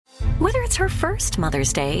Whether it's her first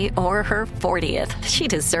Mother's Day or her 40th, she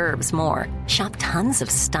deserves more. Shop tons of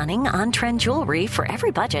stunning on-trend jewelry for every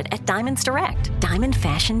budget at Diamonds Direct. Diamond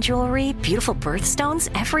fashion jewelry, beautiful birthstones,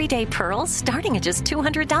 everyday pearls starting at just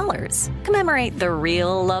 $200. Commemorate the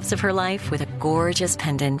real loves of her life with a gorgeous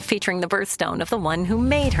pendant featuring the birthstone of the one who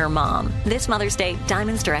made her mom. This Mother's Day,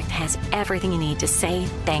 Diamonds Direct has everything you need to say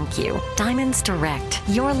thank you. Diamonds Direct.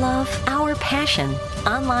 Your love, our passion.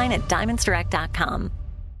 Online at diamondsdirect.com.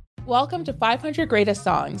 Welcome to 500 Greatest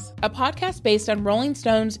Songs, a podcast based on Rolling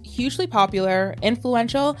Stone's hugely popular,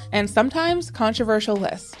 influential, and sometimes controversial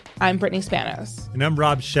list. I'm Brittany Spanos. And I'm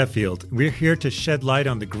Rob Sheffield. We're here to shed light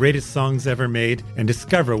on the greatest songs ever made and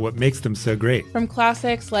discover what makes them so great. From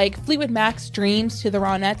classics like Fleetwood Mac's Dreams to the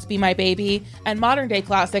Ronettes' Be My Baby, and modern-day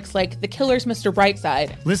classics like The Killer's Mr.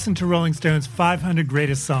 Brightside. Listen to Rolling Stone's 500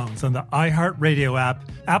 Greatest Songs on the iHeartRadio app,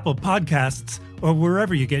 Apple Podcasts, or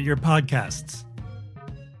wherever you get your podcasts.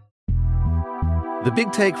 The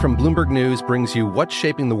Big Take from Bloomberg News brings you what's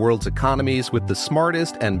shaping the world's economies with the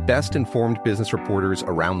smartest and best-informed business reporters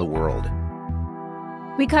around the world.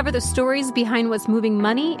 We cover the stories behind what's moving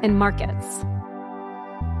money and markets,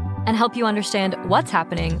 and help you understand what's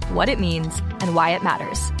happening, what it means, and why it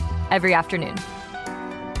matters every afternoon.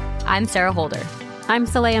 I'm Sarah Holder. I'm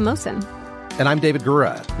Saleha Mohsin. And I'm David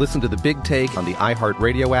Gura. Listen to The Big Take on the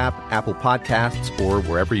iHeartRadio app, Apple Podcasts, or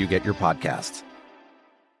wherever you get your podcasts.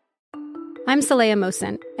 I'm Saleha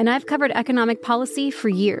Mohsin, and I've covered economic policy for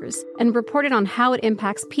years and reported on how it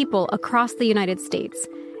impacts people across the United States.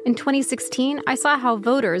 In 2016, I saw how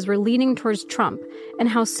voters were leaning towards Trump and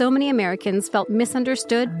how so many Americans felt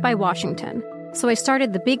misunderstood by Washington. So I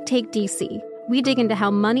started The Big Take DC. We dig into how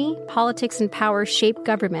money, politics, and power shape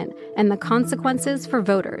government and the consequences for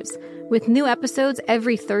voters. With new episodes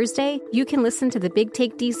every Thursday, you can listen to The Big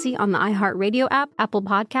Take DC on the iHeartRadio app, Apple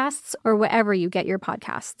Podcasts, or wherever you get your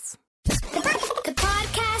podcasts. The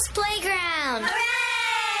Podcast Playground!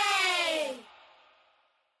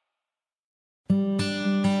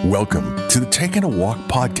 Hooray! Welcome to the Taking a Walk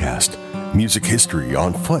podcast, music history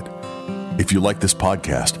on foot. If you like this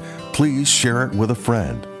podcast, please share it with a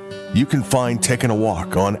friend. You can find Taking a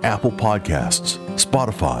Walk on Apple Podcasts,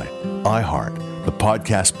 Spotify, iHeart, the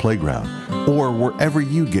Podcast Playground, or wherever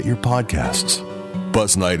you get your podcasts.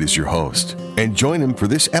 Buzz Knight is your host, and join him for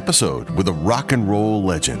this episode with a rock and roll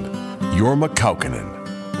legend, Jorma Kaukonen.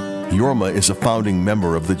 Jorma is a founding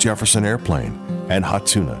member of the Jefferson Airplane and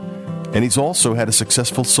Hatsuna, and he's also had a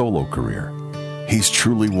successful solo career. He's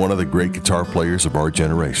truly one of the great guitar players of our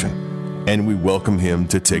generation, and we welcome him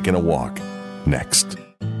to Taking a Walk next.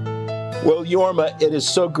 Well, Jorma, it is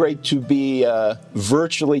so great to be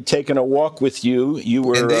virtually taking a walk with you. You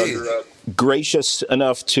were gracious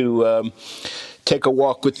enough to take a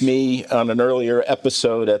walk with me on an earlier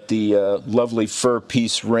episode at the lovely Fur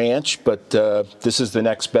Peace Ranch, but this is the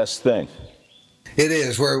next best thing. It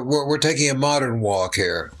is. We're taking a modern walk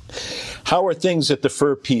here. How are things at the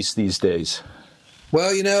Fur Peace these days?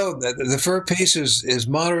 Well, you know, the Fur Peace is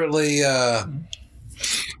moderately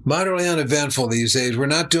uneventful these days. We're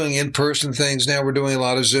not doing in-person things now. We're doing a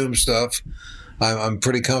lot of Zoom stuff. I'm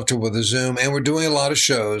pretty comfortable with the Zoom, and we're doing a lot of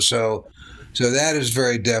shows, so that is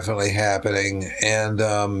very definitely happening. And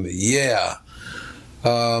our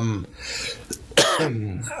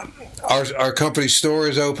company store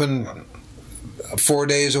is open 4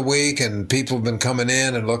 days a week, and people have been coming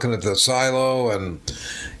in and looking at the silo, and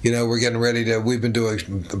you know, we're getting ready to. We've been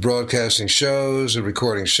doing broadcasting shows and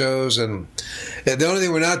recording shows, and the only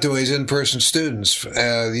thing we're not doing is in-person students.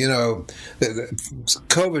 You know,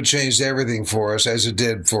 COVID changed everything for us, as it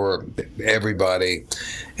did for everybody,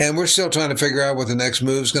 and we're still trying to figure out what the next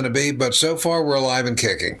move is going to be. But so far, we're alive and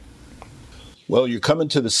kicking. Well, you're coming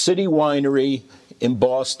to the City Winery in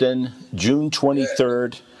Boston, June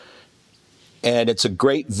 23rd, and it's a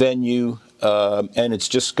great venue. And it's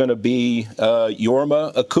just going to be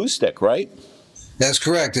Jorma acoustic, right? That's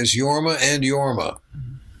correct. It's Jorma and Jorma.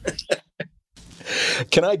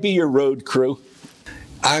 Can I be your road crew?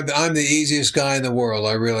 I'm the easiest guy in the world.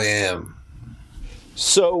 I really am.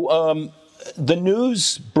 So the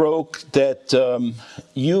news broke that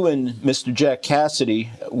you and Mr. Jack Cassidy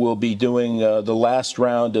will be doing the last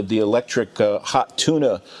round of the Electric Hot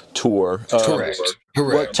Tuna Tour. Correct.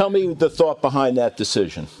 Well, tell me the thought behind that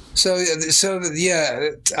decision. So yeah,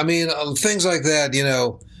 I mean, things like that, you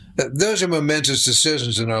know, those are momentous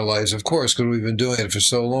decisions in our lives, of course, because we've been doing it for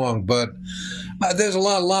so long. But there's a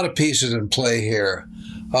lot of pieces in play here,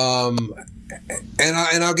 and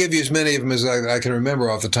I'll give you as many of them as I can remember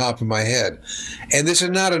off the top of my head. And this is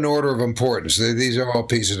not an order of importance. These are all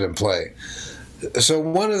pieces in play. So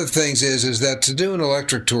one of the things is that to do an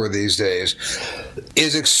electric tour these days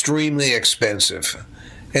is extremely expensive.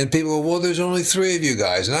 And people go, well, there's only 3 of you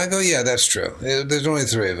guys. And I go, yeah, that's true. There's only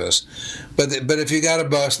 3 of us. But if you got a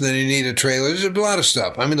bus and then you need a trailer, there's a lot of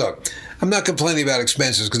stuff. I mean, look, I'm not complaining about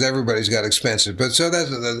expenses because everybody's got expenses. But so that's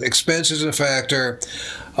the expense is a factor.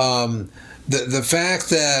 The fact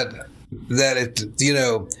that it, you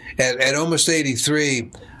know, at almost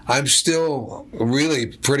 83, I'm still really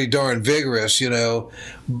pretty darn vigorous, you know.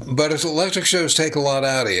 But electric shows take a lot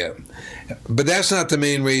out of you. But that's not the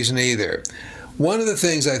main reason either. One of the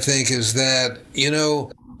things I think is that, you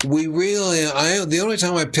know, the only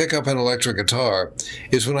time I pick up an electric guitar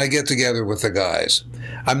is when I get together with the guys.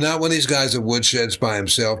 I'm not one of these guys that woodsheds by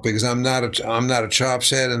himself because I'm not a chops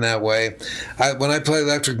head in that way. When I play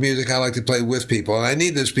electric music, I like to play with people, and I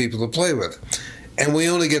need those people to play with. And we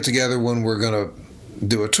only get together when we're going to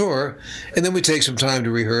do a tour, and then we take some time to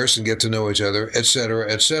rehearse and get to know each other, et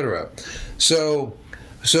cetera, et cetera. So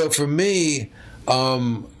for me,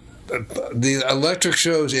 the electric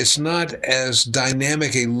shows, it's not as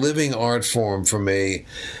dynamic a living art form for me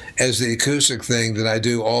as the acoustic thing that I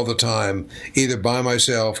do all the time, either by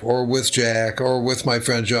myself or with Jack or with my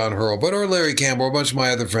friend John Hurlbut or Larry Campbell or a bunch of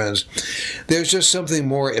my other friends. There's just something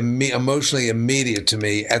more emotionally immediate to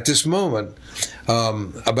me at this moment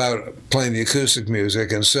about playing the acoustic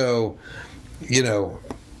music. And so, you know,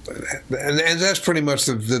 and that's pretty much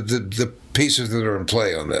the pieces that are in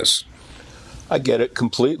play on this. I get it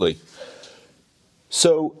completely.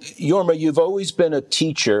 So, Jorma, you've always been a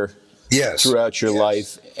teacher throughout your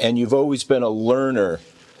life, and you've always been a learner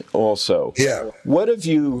also. Yeah. What have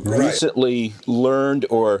you recently learned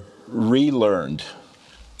or relearned?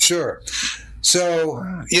 Sure. So,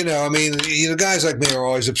 you know, I mean, you know, guys like me are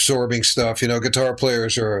always absorbing stuff. You know, guitar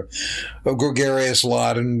players are a gregarious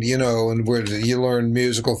lot, and, you know, and you learn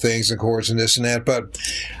musical things and chords and this and that. But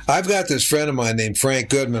I've got this friend of mine named Frank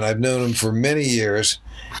Goodman. I've known him for many years,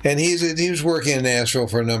 and he was working in Nashville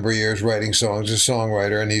for a number of years writing songs, a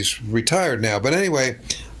songwriter, and he's retired now. But anyway,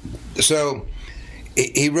 so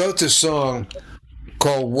he wrote this song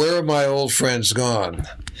called Where Are My Old Friends Gone?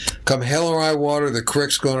 Come hell or high water, the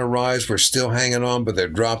creek's going to rise. We're still hanging on, but they're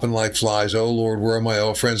dropping like flies. Oh, Lord, where are my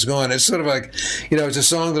old friends gone? It's sort of like, you know, it's a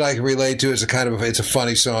song that I can relate to. It's a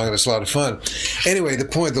funny song, and it's a lot of fun. Anyway,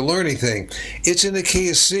 the learning thing, it's in the key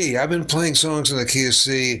of C. I've been playing songs in the key of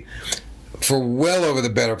C for well over the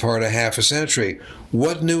better part of half a century.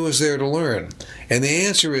 What new is there to learn? And the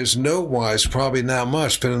answer is note-wise, probably not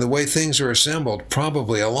much, but in the way things are assembled,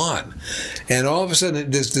 probably a lot. And all of a sudden,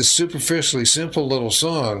 there's this superficially simple little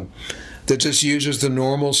song that just uses the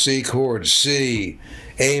normal C chord, C,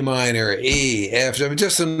 A minor, E, F, I mean,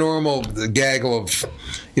 just the normal gaggle of,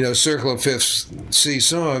 you know, circle of fifths C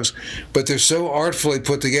songs, but they're so artfully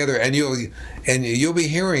put together, and you'll be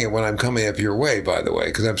hearing it when I'm coming up your way, by the way,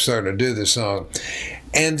 because I'm starting to do this song.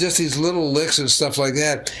 And just these little licks and stuff like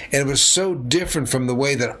that. And it was so different from the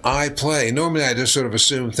way that I play. Normally, I just sort of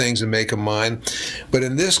assume things and make them mine. But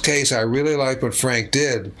in this case, I really liked what Frank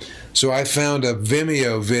did. So I found a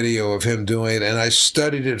Vimeo video of him doing it, and I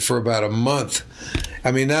studied it for about a month.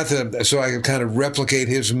 I mean, so I could kind of replicate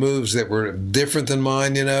his moves that were different than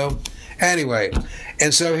mine, you know? Anyway,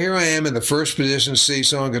 and so here I am in the first position C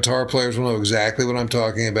song. Guitar players will know exactly what I'm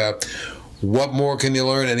talking about. What more can you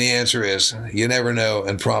learn? And the answer is, you never know,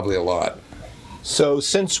 and probably a lot. So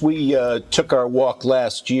since we took our walk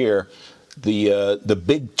last year, the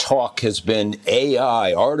big talk has been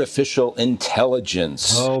AI, artificial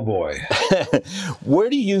intelligence. Oh, boy. Where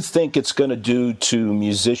do you think it's going to do to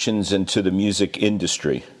musicians and to the music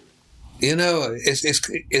industry? You know,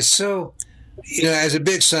 it's so... You know, as a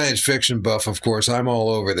big science fiction buff, of course, I'm all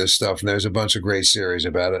over this stuff, and there's a bunch of great series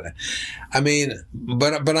about it. I mean,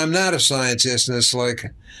 but I'm not a scientist, and it's like,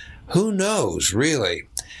 who knows, really?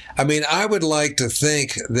 I mean, I would like to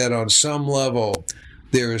think that on some level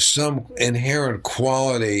there is some inherent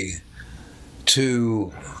quality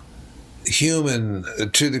to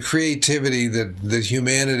the creativity that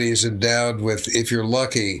humanity is endowed with, if you're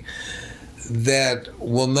lucky, that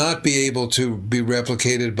will not be able to be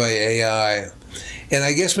replicated by AI. And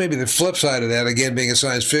I guess maybe the flip side of that, again, being a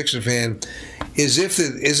science fiction fan, is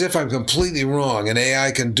if I'm completely wrong and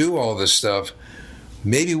AI can do all this stuff,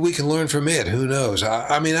 maybe we can learn from it. Who knows?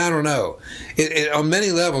 I mean, I don't know. It on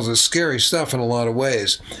many levels, it's scary stuff in a lot of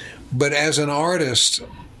ways. But as an artist,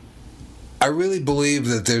 I really believe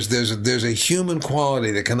that there's a human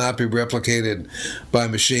quality that cannot be replicated by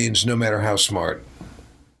machines, no matter how smart.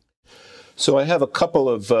 So I have a couple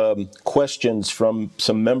of questions from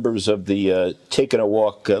some members of the Taking a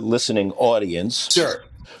Walk listening audience. Sure.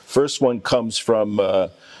 First one comes from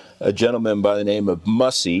a gentleman by the name of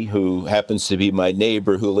Mussy, who happens to be my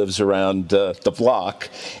neighbor who lives around the block.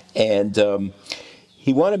 And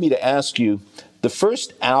he wanted me to ask you, the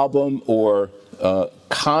first album or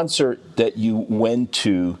concert that you went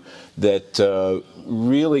to that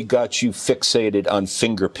really got you fixated on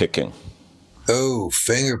finger picking? Oh,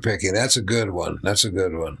 finger picking. That's a good one.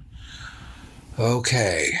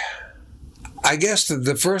 Okay. I guess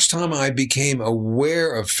the first time I became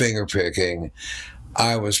aware of finger picking,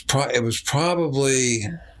 it was probably,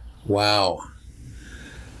 wow.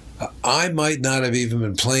 I might not have even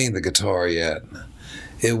been playing the guitar yet.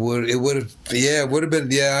 It would have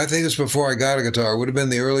been, I think it's before I got a guitar. It would have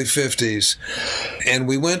been the early 50s. And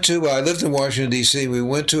we went to, I lived in Washington, D.C. We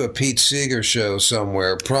went to a Pete Seeger show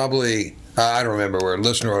somewhere, probably, I don't remember where,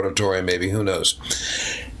 Listener Auditorium maybe, who knows.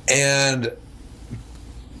 And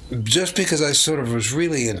just because I sort of was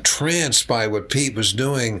really entranced by what Pete was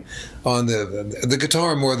doing on the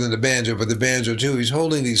guitar more than the banjo, but the banjo too. He's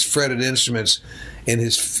holding these fretted instruments, and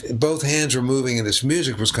both hands were moving, and this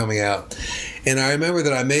music was coming out. And I remember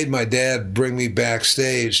that I made my dad bring me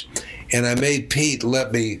backstage, and I made Pete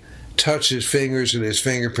let me touch his fingers and his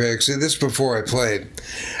finger picks. This is before I played.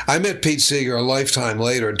 I met Pete Seeger a lifetime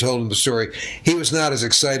later and told him the story. He was not as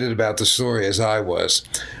excited about the story as I was,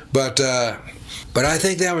 but I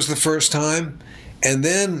think that was the first time. And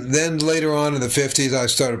then later on in the 50s, I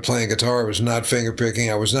started playing guitar. It was not finger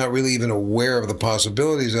picking. I was not really even aware of the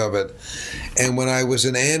possibilities of it. And when I was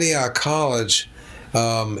in Antioch College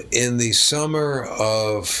in the summer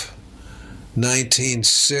of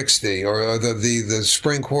 1960, or the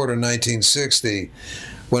spring quarter 1960,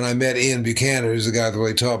 when I met Ian Buchanan, who's the guy that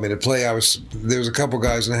really taught me to play, there was a couple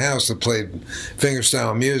guys in the house that played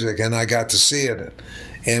fingerstyle music, and I got to see it.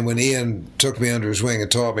 And when Ian took me under his wing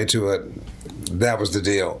and taught me to it, that was the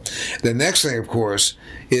deal. The next thing, of course,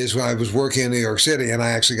 is when I was working in New York City, and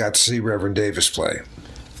I actually got to see Reverend Davis play.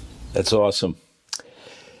 That's awesome.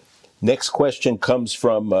 Next question comes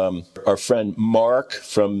from our friend Mark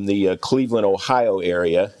from the Cleveland, Ohio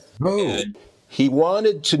area. Oh. He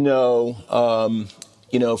wanted to know,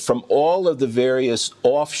 from all of the various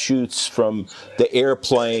offshoots from the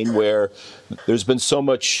airplane where there's been so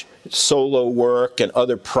much solo work and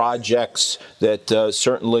other projects that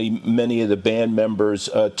certainly many of the band members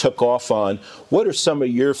took off on. What are some of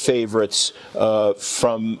your favorites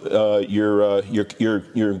from your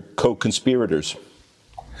co-conspirators?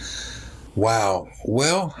 Wow.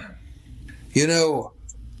 Well, the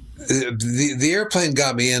airplane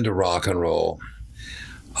got me into rock and roll.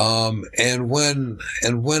 And when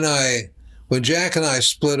Jack and I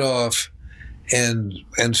split off and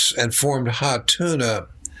formed Hot Tuna,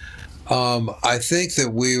 I think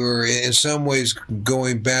that we were in some ways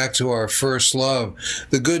going back to our first love.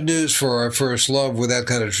 The good news for our first love with that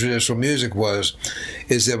kind of traditional music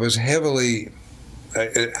is that it was heavily,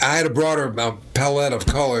 I had a broader palette of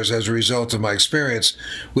colors as a result of my experience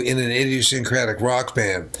in an idiosyncratic rock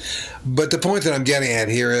band. But the point that I'm getting at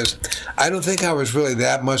here is I don't think I was really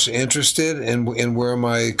that much interested in where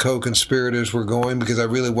my co-conspirators were going, because I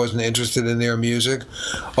really wasn't interested in their music,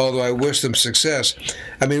 although I wish them success.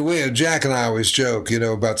 I mean, Jack and I always joke,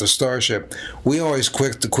 about the Starship. We always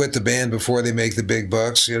quit the band before they make the big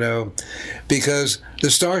bucks, because the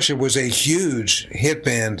Starship was a huge hit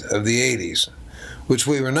band of the 80s. Which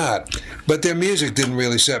we were not. But their music didn't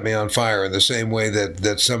really set me on fire in the same way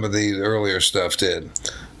that some of the earlier stuff did.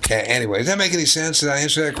 Anyway, does that make any sense? Did I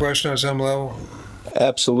answer that question on some level?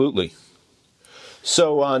 Absolutely.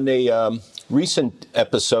 So on a recent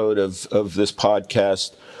episode of this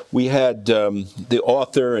podcast, we had the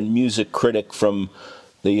author and music critic from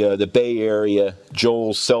the Bay Area,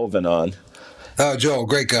 Joel Selvin, on. Oh, Joel,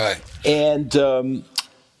 great guy. And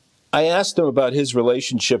I asked him about his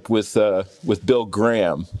relationship with Bill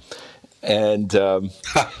Graham, and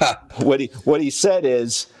what he said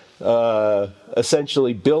is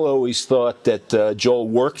essentially Bill always thought that Joel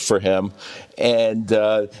worked for him, and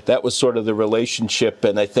that was sort of the relationship.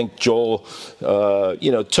 And I think Joel,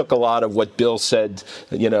 took a lot of what Bill said,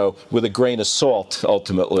 with a grain of salt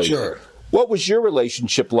ultimately. Sure. What was your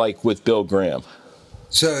relationship like with Bill Graham?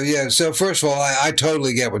 So first of all, I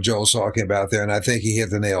totally get what Joel's talking about there, and I think he hit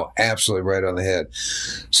the nail absolutely right on the head.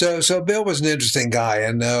 So Bill was an interesting guy,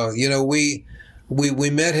 and we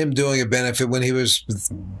met him doing a benefit when he was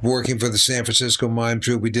working for the San Francisco Mime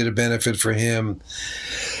Troupe. We did a benefit for him,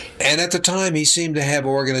 and at the time he seemed to have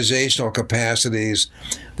organizational capacities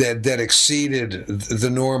that exceeded the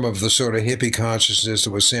norm of the sort of hippie consciousness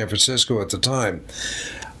that was San Francisco at the time.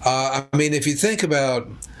 I mean, if you think about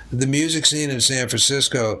the music scene in San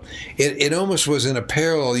Francisco, it almost was in a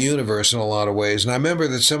parallel universe in a lot of ways. And I remember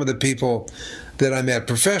that some of the people that I met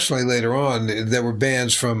professionally later on. There were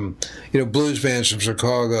bands from, blues bands from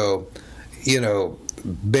Chicago,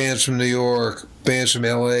 bands from New York, bands from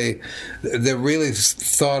LA that really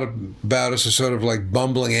thought about us as sort of like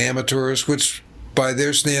bumbling amateurs, which by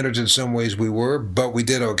their standards in some ways we were, but we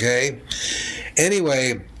did okay.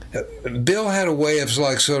 Anyway, Bill had a way of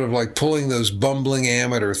sort of pulling those bumbling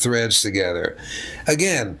amateur threads together.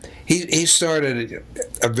 Again, he started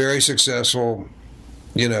a very successful,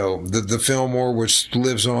 the Fillmore, which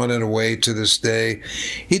lives on in a way to this day.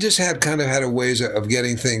 He just had a ways of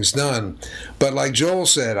getting things done. But like Joel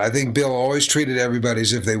said, I think Bill always treated everybody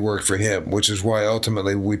as if they worked for him, which is why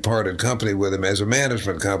ultimately we parted company with him as a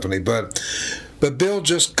management company. But Bill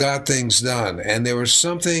just got things done, and there was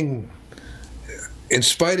something, in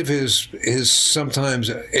spite of his sometimes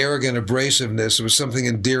arrogant abrasiveness, there was something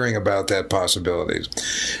endearing about that possibility.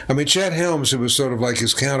 I mean, Chet Helms, who was sort of like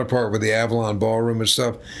his counterpart with the Avalon Ballroom and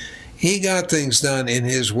stuff, he got things done in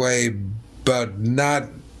his way, but not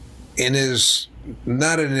in as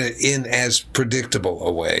predictable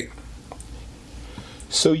a way.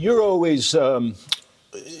 So you're always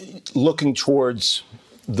looking towards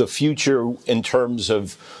the future in terms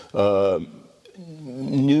of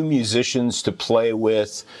new musicians to play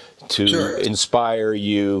with, to inspire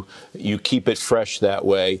you. You keep it fresh that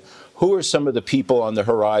way. Who are some of the people on the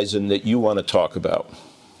horizon that you want to talk about?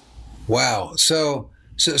 Wow. So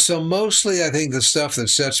mostly I think the stuff that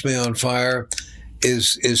sets me on fire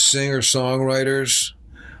is singer-songwriters.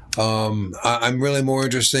 I'm really more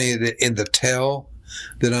interested in the tell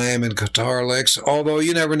than I am in guitar licks, although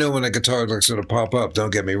you never know when a guitar lick's going to pop up,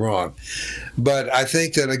 don't get me wrong. But I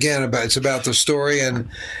think that, again, it's about the story. And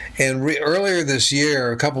earlier this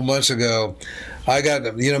year, a couple months ago, I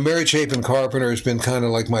got, Mary Chapin Carpenter has been kind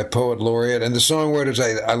of like my poet laureate, and the songwriters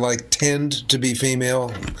I like tend to be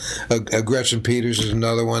female. Gretchen Peters is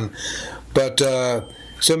another one. But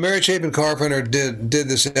so Mary Chapin Carpenter did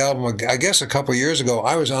this album, I guess a couple years ago.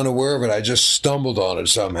 I was unaware of it. I just stumbled on it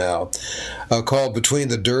somehow, called Between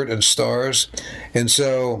the Dirt and Stars. And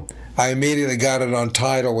so I immediately got it on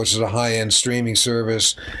Tidal, which is a high-end streaming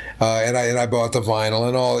service, and I bought the vinyl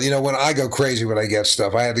and all. When I go crazy when I get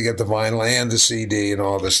stuff, I had to get the vinyl and the CD and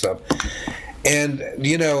all this stuff. And,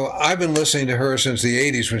 I've been listening to her since the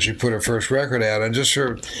 80s when she put her first record out, and just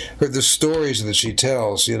her the stories that she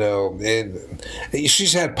tells,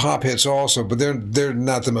 she's had pop hits also, but they're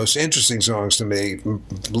not the most interesting songs to me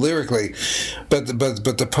lyrically, but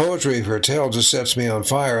the poetry of her tale just sets me on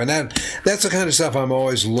fire, and that's the kind of stuff I'm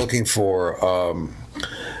always looking for.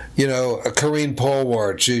 Corinne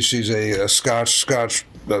Polwart, she's a Scotch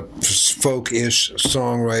folk-ish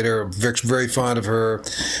songwriter, very fond of her.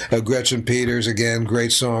 Gretchen Peters, again,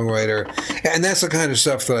 great songwriter. And that's the kind of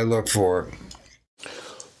stuff that I look for.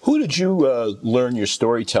 Who did you learn your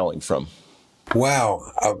storytelling from?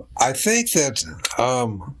 Wow. I think I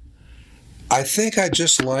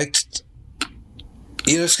just liked...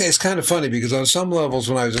 it's kind of funny because on some levels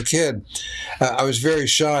when I was a kid, I was very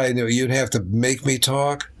shy. You'd have to make me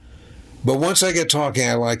talk. But once I get talking,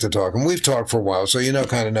 I like to talk. And we've talked for a while, so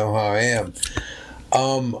kind of know how I am.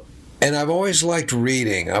 And I've always liked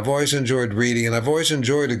reading. I've always enjoyed reading, and I've always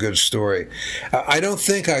enjoyed a good story. I don't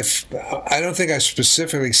think I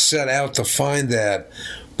specifically set out to find that,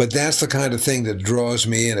 but that's the kind of thing that draws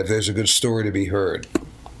me in if there's a good story to be heard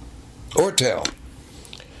or tell.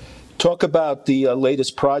 Talk about the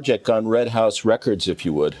latest project on Red House Records, if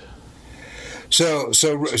you would. So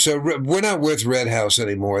we're not with Red House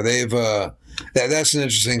anymore. They've that's an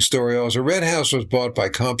interesting story also. Red House was bought by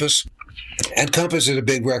Compass, and Compass is a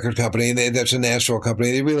big record company, and that's a Nashville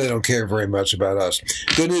company. They really don't care very much about us.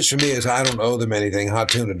 Good news for me is I don't owe them anything. Hot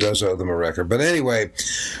Tuna does owe them a record, but anyway.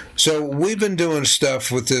 So we've been doing stuff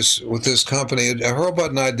with this company.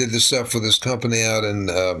 Hurlbut and I did this stuff with this company out in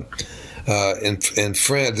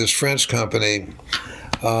France. This French company.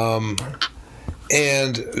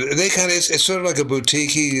 And they it's sort of like a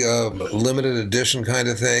boutique-y, limited edition kind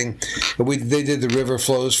of thing. They did The River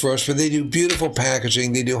Flows for us, but they do beautiful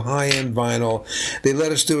packaging. They do high-end vinyl. They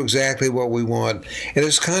let us do exactly what we want. And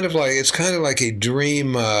it's kind of like a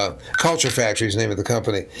dream. Culture Factory is the name of the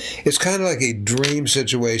company. It's kind of like a dream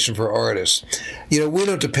situation for artists. We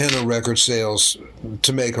don't depend on record sales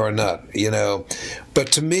to make our nut.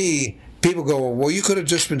 But to me, people go, well, you could have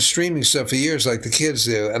just been streaming stuff for years like the kids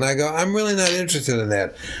do. And I go, I'm really not interested in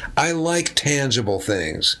that. I like tangible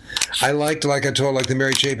things. I liked, like the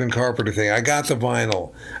Mary Chapin Carpenter thing. I got the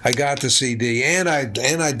vinyl. I got the CD. And I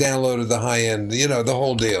downloaded the high end, the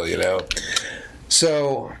whole deal,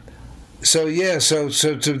 So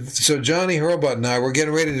Johnny Hurlbut and I, we're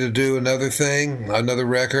getting ready to do another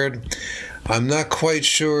record. I'm not quite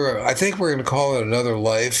sure. I think we're going to call it Another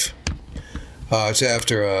Life. It's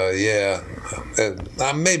after,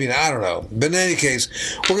 maybe not, I don't know. But in any case,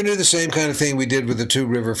 we're going to do the same kind of thing we did with the Two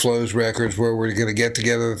River Flows records, where we're going to get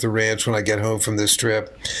together at the ranch when I get home from this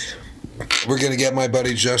trip. We're going to get my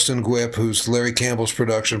buddy Justin Gwip, who's Larry Campbell's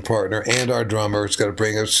production partner, and our drummer. It's going to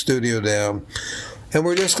bring a studio down. And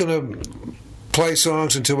we're just going to play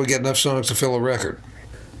songs until we get enough songs to fill a record.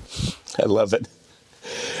 I love it.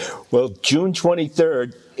 Well, June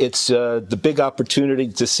 23rd, it's the big opportunity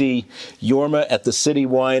to see Jorma at the City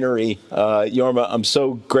Winery. Jorma, I'm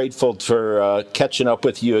so grateful for catching up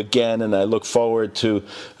with you again, and I look forward to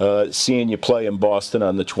seeing you play in Boston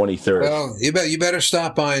on the 23rd. Well, you better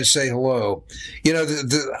stop by and say hello. You know,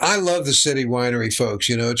 I love the City Winery folks.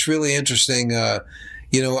 You know, it's really interesting.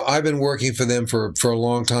 You know, I've been working for them for a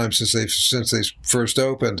long time since they first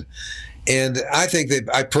opened. And I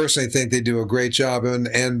personally think they do a great job.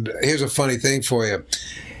 And here's a funny thing for you.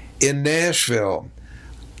 In Nashville,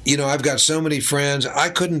 you know, I've got so many friends. I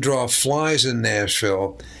couldn't draw flies in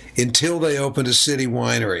Nashville until they opened a City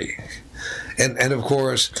Winery. And of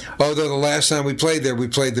course, although the last time we played there, we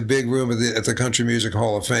played the big room at the Country Music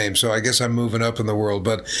Hall of Fame. So I guess I'm moving up in the world.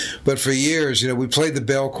 But for years, you know, we played the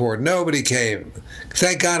Belcourt. Nobody came.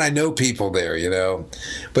 Thank God I know people there, you know.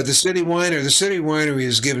 But the City Winery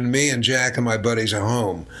has given me and Jack and my buddies a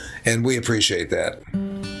home, and we appreciate that.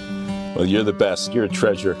 Well, you're the best. You're a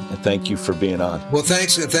treasure, and thank you for being on. Well,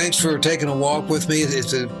 thanks for taking a walk with me.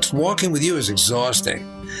 Walking with you is exhausting.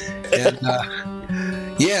 And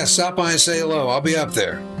yeah, stop by and say hello. I'll be up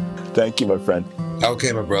there. Thank you, my friend.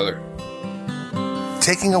 Okay, my brother.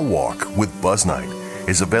 Taking a Walk with Buzz Knight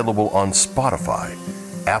is available on Spotify,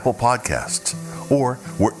 Apple Podcasts, or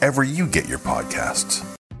wherever you get your podcasts.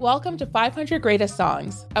 Welcome to 500 Greatest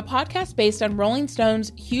Songs, a podcast based on Rolling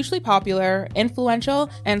Stone's hugely popular, influential,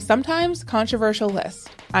 and sometimes controversial list.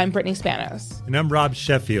 I'm Brittany Spanos. And I'm Rob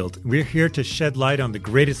Sheffield. We're here to shed light on the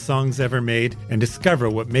greatest songs ever made and discover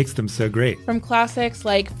what makes them so great. From classics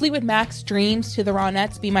like Fleetwood Mac's Dreams to the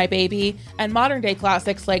Ronettes' Be My Baby, and modern-day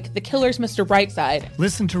classics like The Killer's Mr. Brightside.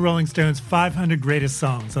 Listen to Rolling Stone's 500 Greatest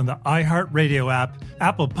Songs on the iHeartRadio app,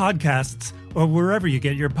 Apple Podcasts, or wherever you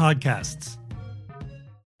get your podcasts.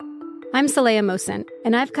 I'm Saleha Mohsin,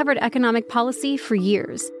 and I've covered economic policy for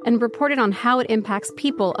years and reported on how it impacts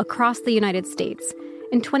people across the United States.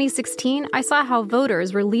 In 2016, I saw how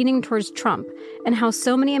voters were leaning towards Trump and how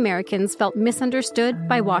so many Americans felt misunderstood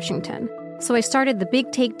by Washington. So I started The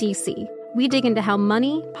Big Take DC. We dig into how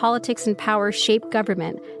money, politics, and power shape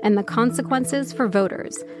government and the consequences for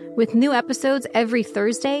voters. With new episodes every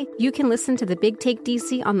Thursday, you can listen to The Big Take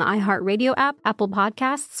DC on the iHeartRadio app, Apple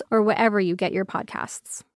Podcasts, or wherever you get your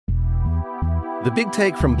podcasts. The Big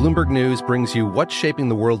Take from Bloomberg News brings you what's shaping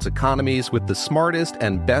the world's economies with the smartest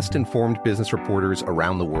and best-informed business reporters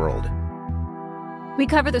around the world. We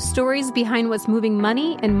cover the stories behind what's moving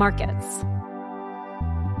money and markets.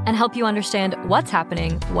 And help you understand what's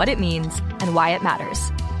happening, what it means, and why it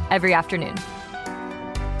matters. Every afternoon.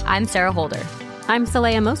 I'm Sarah Holder. I'm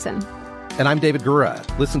Saleha Mohsin. And I'm David Gura.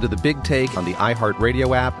 Listen to The Big Take on the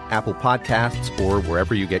iHeartRadio app, Apple Podcasts, or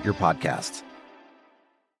wherever you get your podcasts.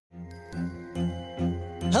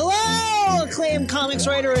 Hello, acclaimed comics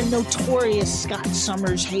writer and notorious Scott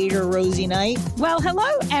Summers hater, Rosie Knight. Well, hello,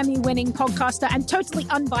 Emmy-winning podcaster and totally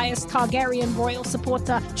unbiased Targaryen royal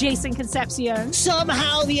supporter, Jason Concepcion.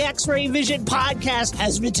 Somehow the X-Ray Vision podcast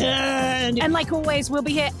has returned. And like always, we'll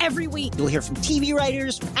be here every week. You'll hear from TV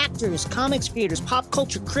writers, actors, comics creators, pop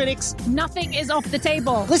culture critics. Nothing is off the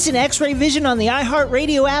table. Listen to X-Ray Vision on the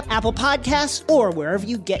iHeartRadio app, Apple Podcasts, or wherever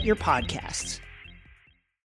you get your podcasts.